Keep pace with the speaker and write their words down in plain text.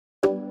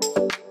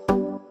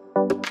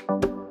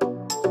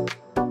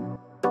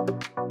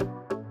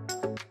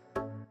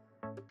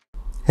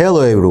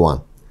Hello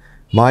everyone.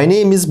 My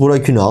name is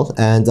Burak Ünal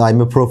and I'm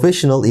a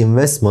professional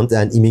investment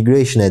and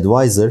immigration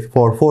advisor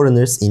for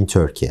foreigners in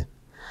Turkey.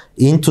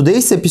 In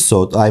today's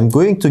episode, I'm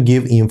going to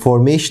give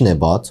information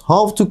about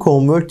how to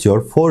convert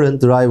your foreign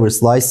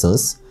driver's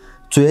license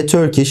to a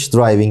Turkish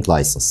driving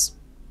license.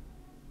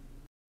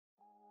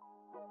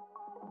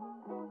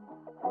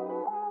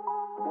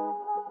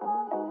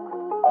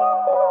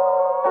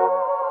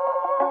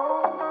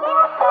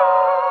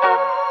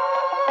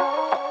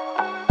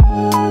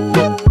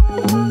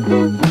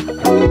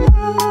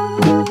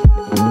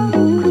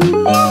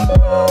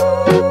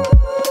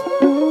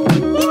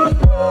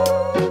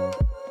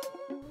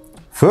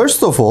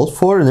 First of all,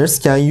 foreigners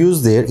can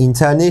use their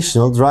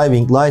international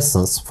driving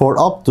license for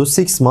up to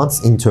 6 months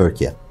in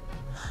Turkey.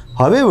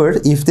 However,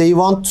 if they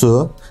want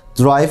to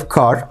drive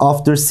car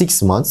after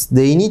 6 months,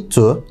 they need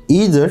to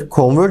either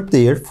convert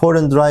their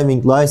foreign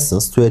driving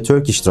license to a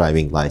Turkish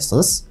driving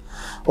license,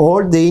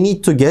 or they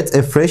need to get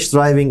a fresh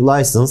driving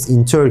license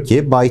in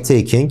Turkey by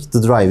taking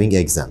the driving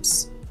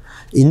exams.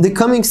 In the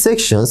coming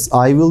sections,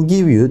 I will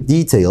give you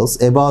details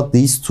about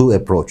these two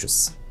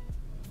approaches.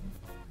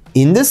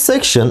 In this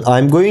section,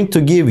 I'm going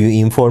to give you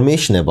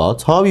information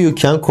about how you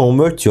can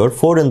convert your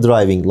foreign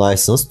driving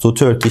license to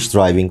Turkish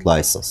driving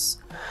license.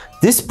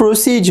 This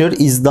procedure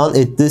is done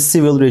at the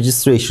Civil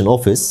Registration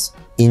Office.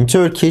 In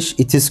Turkish,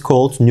 it is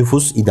called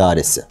Nüfus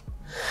İdaresi.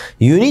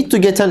 You need to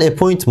get an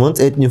appointment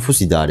at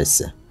Nüfus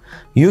İdaresi.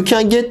 You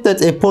can get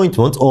that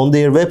appointment on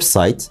their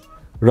website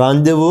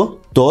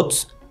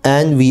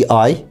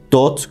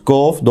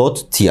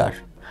randevu.nvi.gov.tr.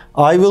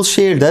 I will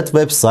share that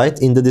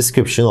website in the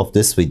description of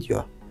this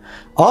video.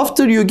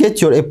 After you get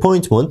your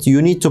appointment,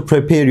 you need to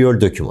prepare your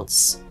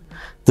documents.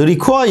 The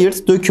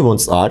required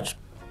documents are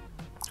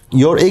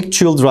your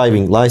actual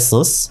driving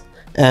license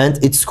and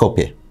its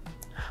copy.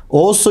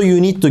 Also, you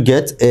need to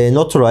get a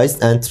notarized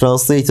and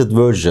translated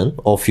version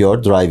of your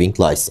driving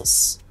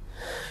license.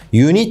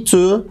 You need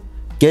to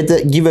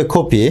give a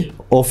copy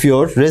of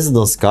your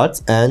residence card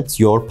and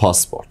your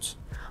passport.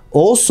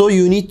 Also,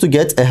 you need to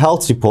get a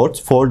health report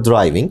for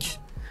driving.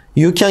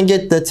 You can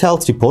get that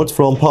health report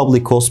from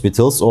public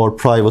hospitals or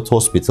private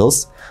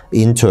hospitals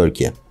in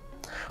Turkey.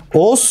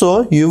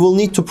 Also, you will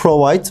need to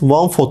provide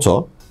one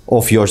photo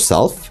of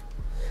yourself,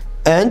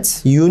 and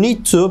you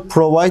need to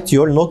provide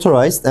your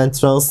notarized and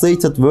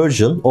translated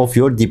version of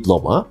your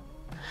diploma.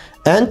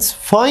 And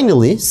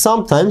finally,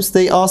 sometimes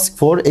they ask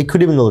for a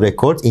criminal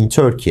record in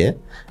Turkey,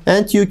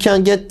 and you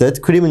can get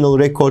that criminal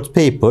record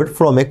paper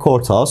from a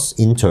courthouse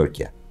in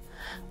Turkey.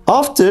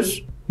 After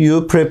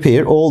you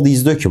prepare all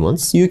these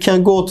documents, you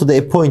can go to the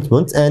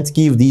appointment and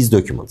give these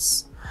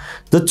documents.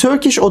 The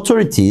Turkish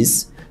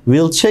authorities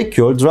will check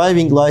your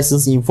driving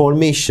license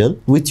information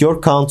with your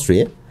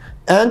country,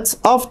 and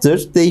after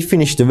they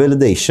finish the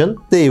validation,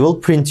 they will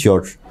print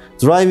your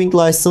driving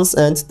license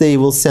and they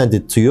will send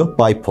it to you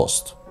by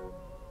post.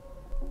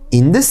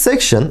 In this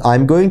section,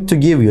 I'm going to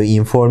give you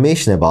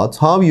information about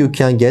how you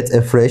can get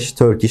a fresh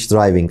Turkish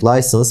driving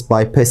license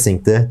by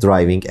passing the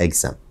driving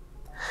exam.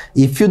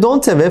 If you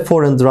don't have a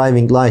foreign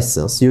driving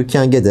license, you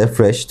can get a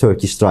fresh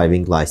Turkish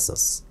driving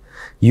license.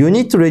 You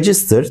need to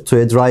register to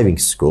a driving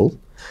school,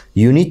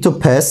 you need to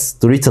pass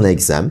the written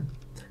exam,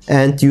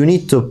 and you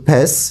need to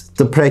pass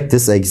the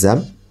practice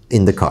exam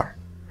in the car.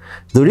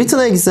 The written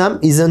exam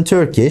is in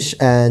Turkish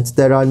and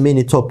there are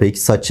many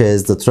topics such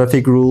as the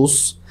traffic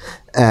rules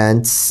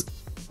and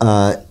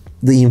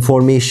the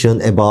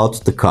information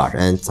about the car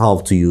and how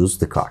to use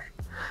the car.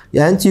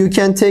 And you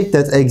can take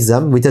that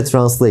exam with a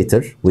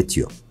translator with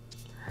you.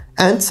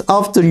 And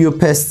after you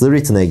pass the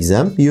written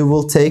exam, you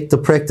will take the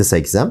practice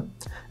exam.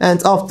 And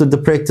after the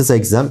practice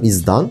exam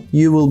is done,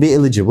 you will be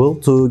eligible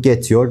to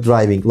get your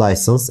driving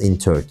license in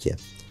Turkey.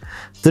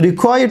 The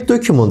required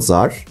documents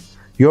are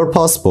your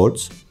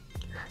passport,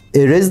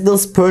 a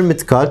residence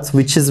permit card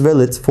which is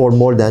valid for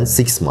more than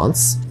 6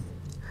 months,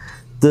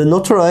 the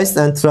notarized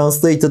and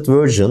translated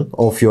version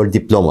of your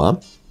diploma,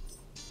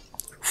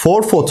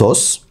 4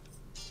 photos,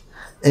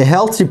 a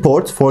health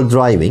report for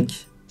driving,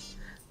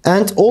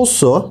 and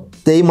also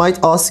they might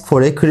ask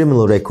for a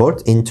criminal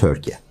record in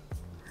Turkey.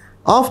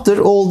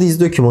 After all these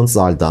documents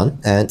are done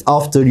and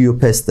after you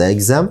pass the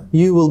exam,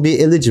 you will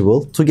be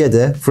eligible to get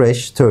a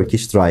fresh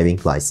Turkish driving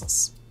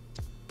license.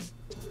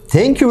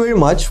 Thank you very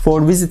much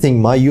for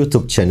visiting my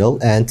YouTube channel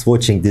and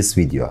watching this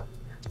video.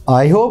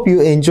 I hope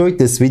you enjoyed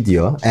this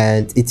video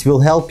and it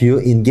will help you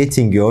in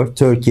getting your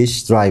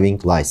Turkish driving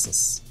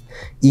license.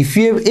 If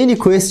you have any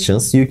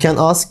questions, you can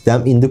ask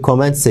them in the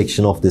comment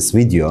section of this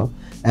video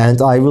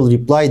and I will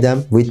reply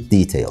them with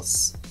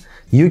details.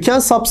 You can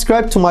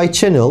subscribe to my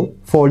channel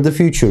for the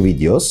future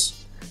videos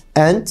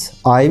and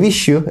I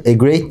wish you a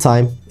great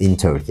time in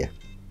Turkey.